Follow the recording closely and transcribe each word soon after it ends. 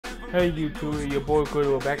Hey YouTube, your boy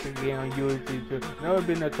Cordell back again on UFC. Now it's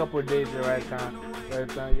been a couple of days the last time. Yeah,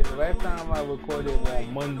 the last time I recorded was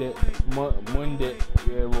on Monday.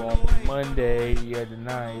 Yeah, on Monday, yeah, the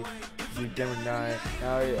 9th, December 9th.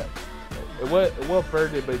 Now, yeah, it was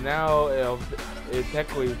Thursday, but now it's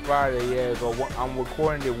technically Friday. Yeah, so I'm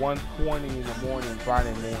recording at 1:20 in the morning,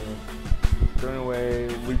 Friday morning. So anyway,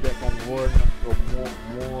 we back on War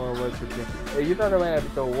what's the thing? Hey, you know the man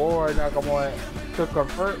episode War Nakamura to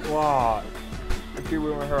confirm wow. I think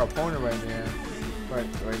we're with her opponent right now. Right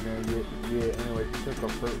now, yeah, anyway, she took a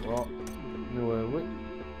first raw. Anyway,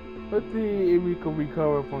 let's see if we can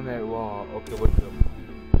recover from that raw. Okay, what's up?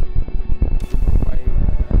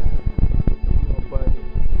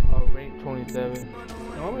 Fight, rank 27.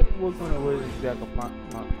 Now, I'm working on the way that I can find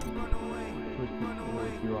my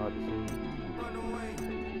you out too.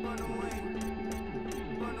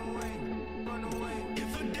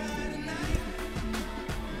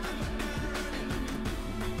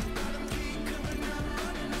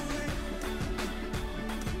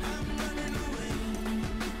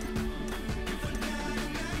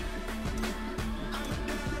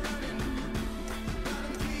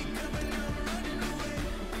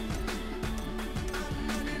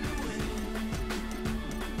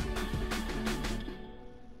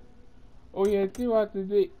 Oh yeah, see what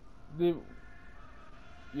the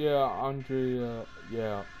yeah, Andre,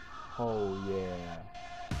 yeah, oh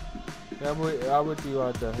yeah, I would do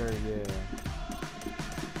out to her, yeah.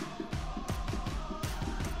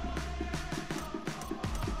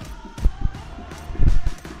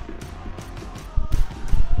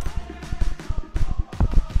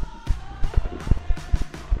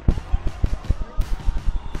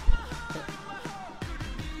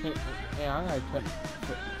 Hey, I gotta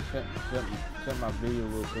check my video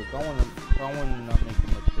real quick. I wanna not make a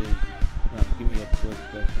mistake. Give me a quick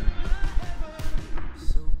second.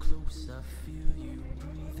 So close, I feel you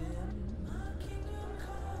breathing.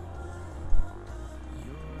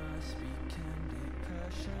 Your eyes speak candid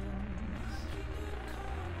passions.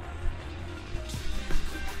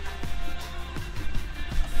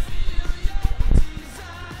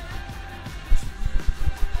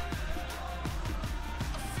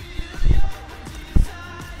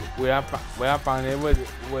 Where I found it was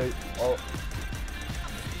oh.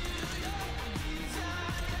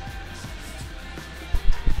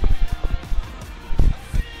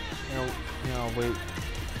 Wait.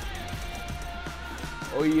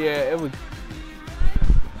 Oh yeah, it was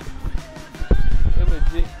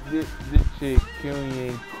this chick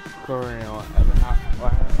Kylian Curran or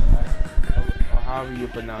however you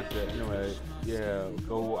pronounce it. Anyway, yeah.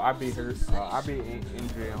 So I be hurt. I be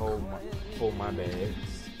injured and hold my bad.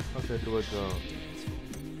 Okay, so it's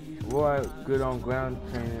Roy good on ground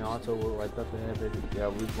training. Also like up in heavy. Yeah,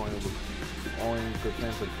 we going with only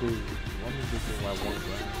percent for 2. Let me just do like 1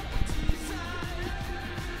 ground.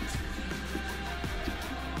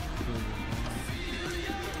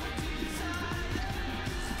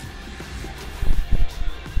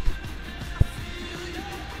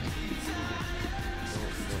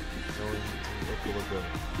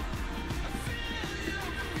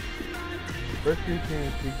 First thing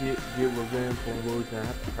to get revenge for losing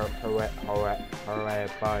her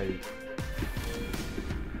last fight.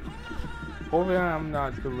 Hopefully I'm not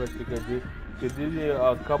too rusty because this is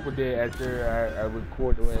a couple days after I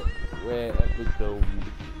recorded that episode.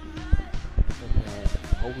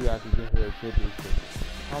 Hopefully I can get her a championship.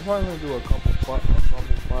 I'm probably gonna do a couple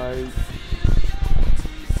fights.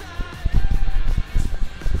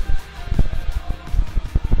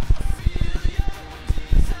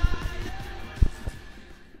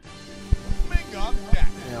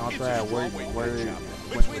 I work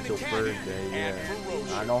until Thursday, yeah.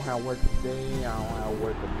 I don't have work today, I don't have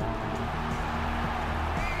work tomorrow.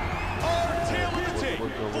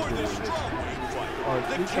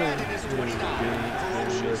 The cannon is 29.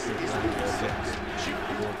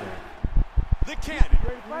 The cannon,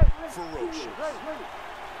 ferocious.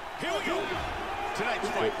 Here we go. Tonight's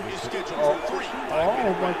fight is scheduled for 3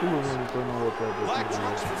 5-minute rounds. Black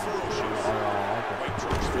trunks for ferocious. White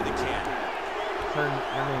trunks for the cannon.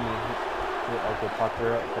 Okay, pop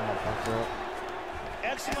her up. Come on, pop her up.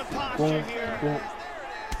 Excellent posture here.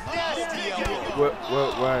 Nasty elbow. What?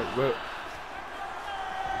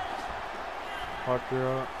 Pop her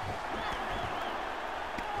up.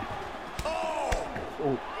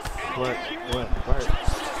 Oh, what?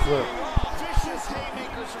 Vicious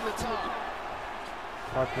haymakers from the top.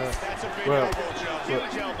 Pop her up. That's a big elbow, Joe.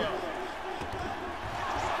 Huge elbow.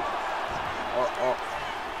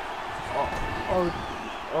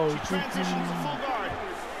 She transitions to full guard.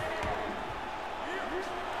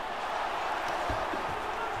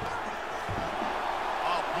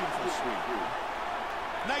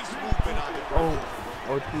 Nice movement on the ground.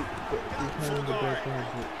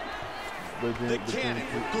 The cannon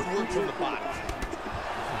with good work from the bottom.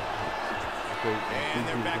 And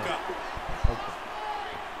they're back up.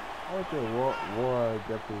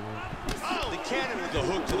 Definitely. The cannon with the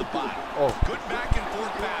hook to the bottom. Good back and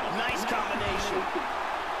forth battle. Nice combination.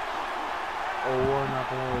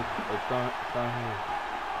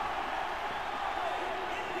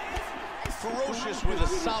 Ferocious with a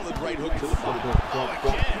solid right hook to the bottom.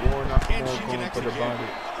 Can she connect again?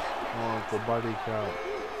 Body count.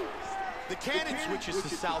 The cannon switches to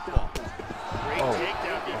southpaw. Great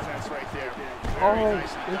takedown defense right there.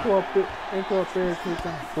 Into a fair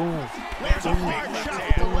takedown. Boom. Lands a hard shot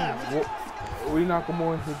with the left. We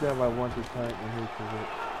Nakamura hit that like once or twice and hit it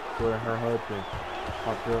where her husband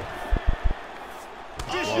popped up.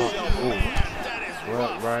 Man, that is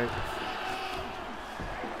rough. Right.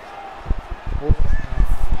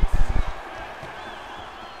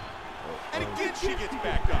 And again she gets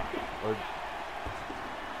back up.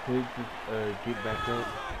 Get back up.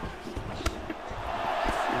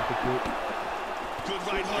 Good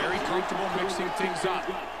right hook. Very comfortable mixing things up.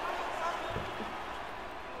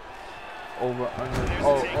 Over under.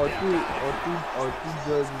 Two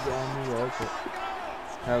judges on me. Okay.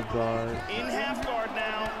 Half guard. In half guard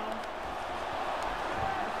now.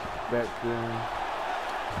 Back then.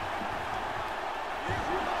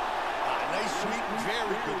 Nice, sweet,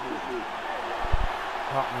 very good move.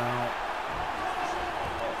 Top mount.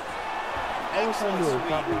 Excellent sweep.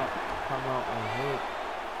 Top mount on hook.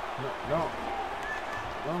 No,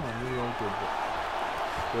 New York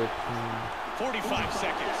did 45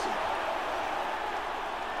 seconds.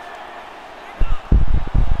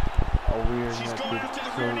 She's going after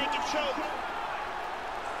the rear naked choke.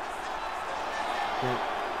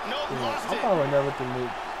 Nope, lost it. I thought I never to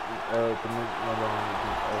make another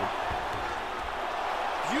one.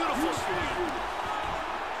 Beautiful sweep.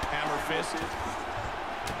 Hammer fist.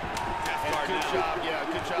 Good job,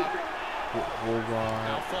 good job.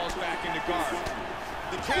 Now falls back into guard.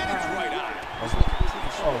 The cannon's right eye.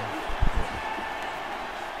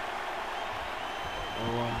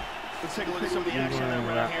 Let's take a look at some of the action that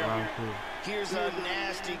went on here. Here's a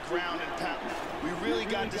nasty ground and pound. We really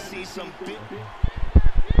got to see some big.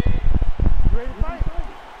 Ready to fight?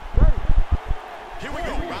 Here we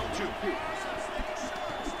go, round 2.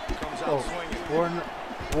 Comes out swinging.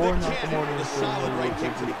 War Nakamura with a solid right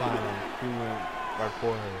kick to the bottom. He went right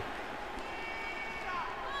for her.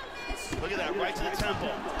 Look at that, right to the temple.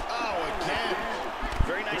 Again.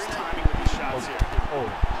 Very nice timing with these shots here.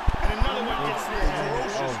 And another one gets to the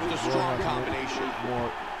head. Ferocious with a strong combination.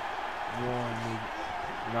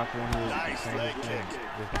 Nice leg kick.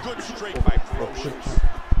 Good straight by Ferocious.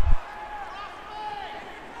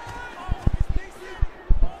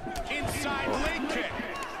 Inside leg kick.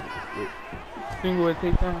 Single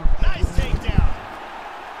takedown. Nice takedown.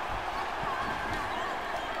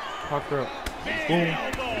 Pop her up. Boom.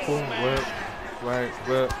 Right.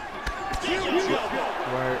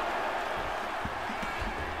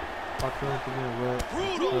 Pop her up again.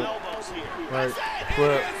 Brutal elbows here. Right.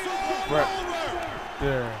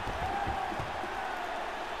 There.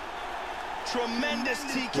 Tremendous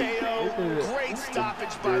TKO. Great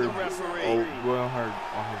stoppage by the referee. Well, on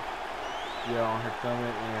her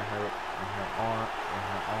stomach and her arm.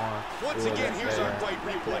 Once again, here's our fight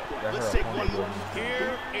replay. Let's take one more.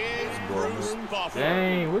 Here is Bruce Buffalo.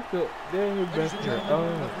 Dang, what's the best here?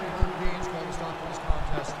 Games called to stop this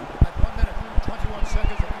contest at 1 minute and 21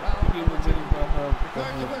 seconds of round 2.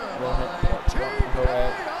 Declaring the winner by TKO.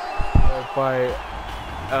 Fight.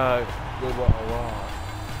 They were along.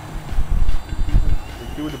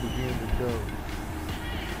 Let's do it at the beginning of the show.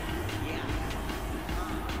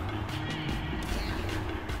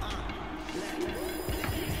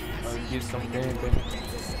 Get some damn thing.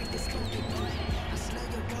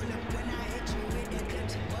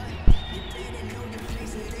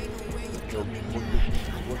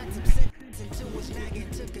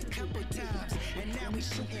 And now we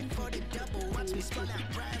shooting for the double. Watch me spell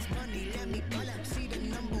out prize money. Let me pull out. See the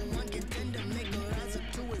 #1 contender. Make a rise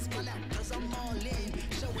up to his spell out. Cause I'm all in.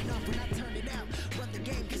 Showing off when I turn it out. Run the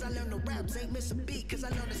game cause I learned the raps. Ain't miss a beat cause I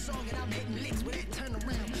learned a song. And I'm hitting licks with that turn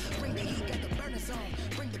around. Bring the heat, got the burners on.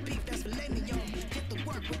 Bring the beef, that's filet mignon. Get the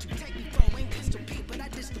work, what you take me for. Ain't pistol Pete, but I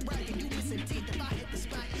just the right. And you missing teeth if I hit the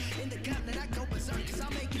spot. In the cabinet, I go berserk cause I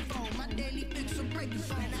make it foam. My daily fix will break the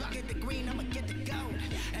phone. I get the green, I'ma get the gold.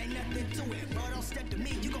 Ain't nothing to it. Bro, don't step to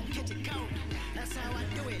me, you gon' catch a cold. That's how I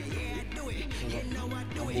do it, yeah, I do it. You know I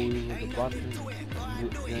do it. Ain't nothing to it. Boy, I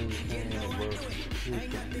do it. You know I do it.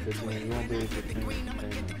 Ain't nothing to it. I'ma get the green, I'ma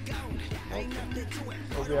get the gold. Ain't nothing to it.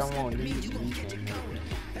 Bro, don't step to me, you gon' catch a cold.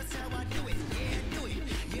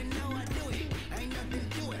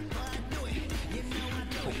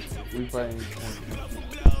 We fighting 20.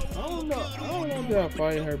 I don't know if I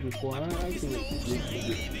fight her before. I actually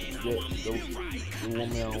get the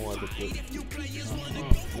woman I don't want to put.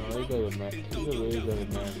 No, it doesn't matter. It really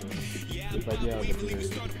doesn't matter. If I get out of the video,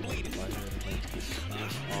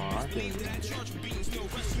 I think.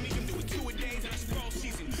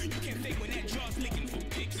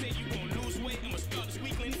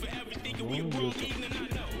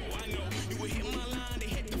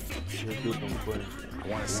 I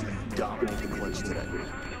want to see him dominate the clinch today.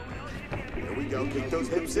 Here we go, kick those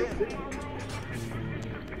hips in.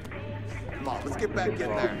 Come on, let's get back in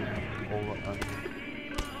there. Come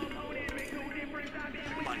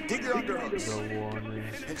on, dig your underhooks.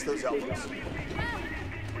 Pinch those elbows.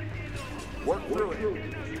 Work through it.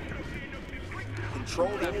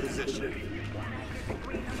 Control that position.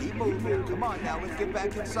 Keep moving. Come on now, let's get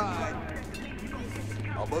back inside.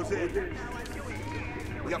 Elbows in.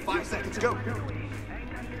 We got 5 seconds, go.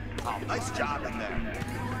 Oh, nice job in there.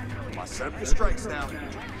 Come on, set up your strikes now.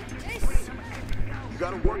 You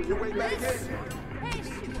gotta work your way back in.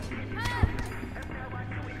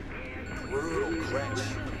 Brutal clinch.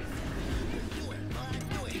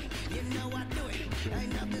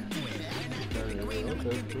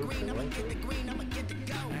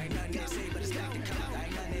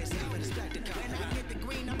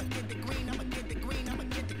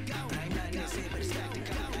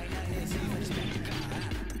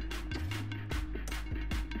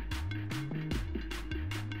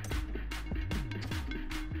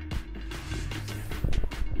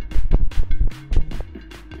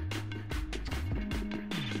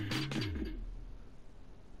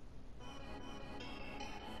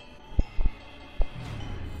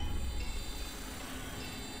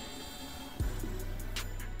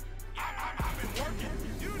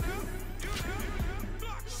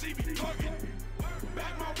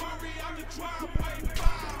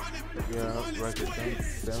 Yeah, right there.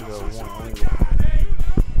 Then the one only.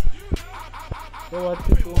 So I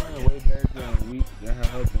took the one way back then. We got her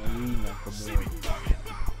husband leading nakamura.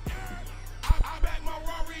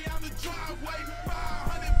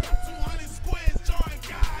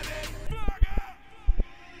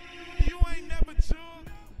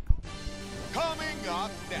 Coming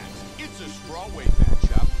up next, it's a strawweight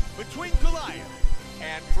matchup between Goliath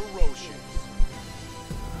and Ferocious.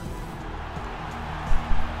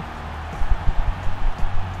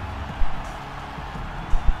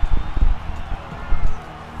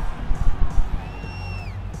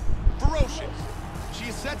 She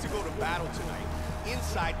is set to go to battle tonight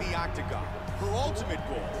inside the octagon. Her ultimate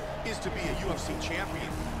goal is to be a UFC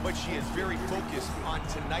champion, but she is very focused on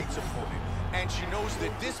tonight's opponent, and she knows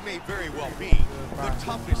that this may very well be the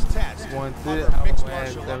toughest test of her mixed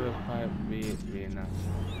martial art.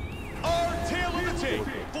 Our tale of the tape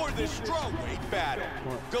for this strawweight battle.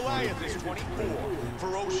 Goliath is 24,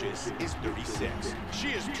 Ferocious is 36. She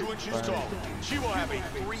is 2 inches tall. She will have a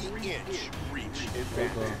 3-inch reach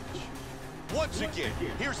advantage. Once again,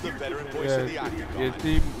 here's the veteran voice of the octagon. Yeah,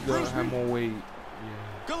 team don't have more weight.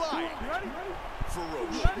 Goliath,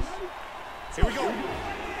 Ferocious. Here we go.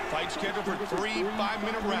 Fight scheduled for 3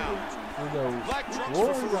 5-minute rounds. Black trunks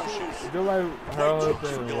for Ferocious. They're like her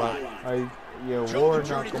husband, like yeah, War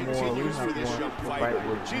Nakamura. We have one fight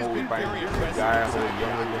with more fighting guy who is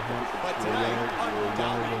younger than him. But tonight,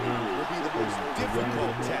 undoubtedly, will be the most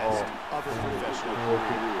difficult test of her professional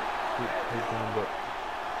career.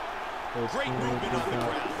 Great movement on the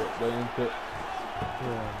ground.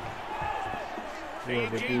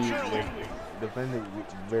 Defended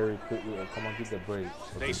very quickly and come on, get the break.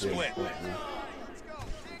 They split.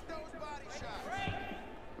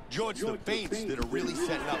 Joe, it's the feints that are really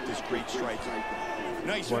setting up this great strike.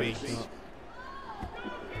 Nice feints.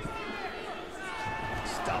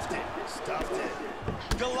 Stuffed it.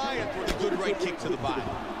 Goliath with a good right kick to the body.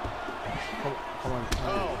 Come on.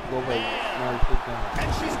 Oh, go away. Now sit down. And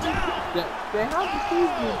she's down. They have to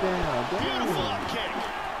keep you down. Beautiful kick.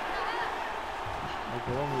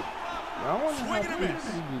 Okay, I want to have to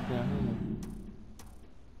keep you down.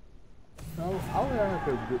 I would have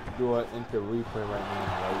to do it into replay right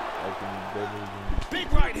now, like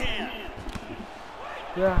big right hand.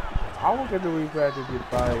 Yeah, I will get the replay to get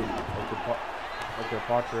by the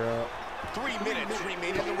Potter up. 3 minutes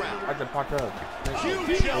remain in the round. At the Potter up.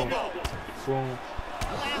 Huge elbow. Boom.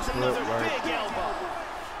 Lands another big elbow.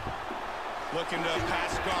 Looking to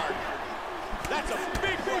pass guard. That's a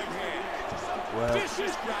big right hand.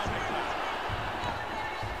 Vicious ground and pound.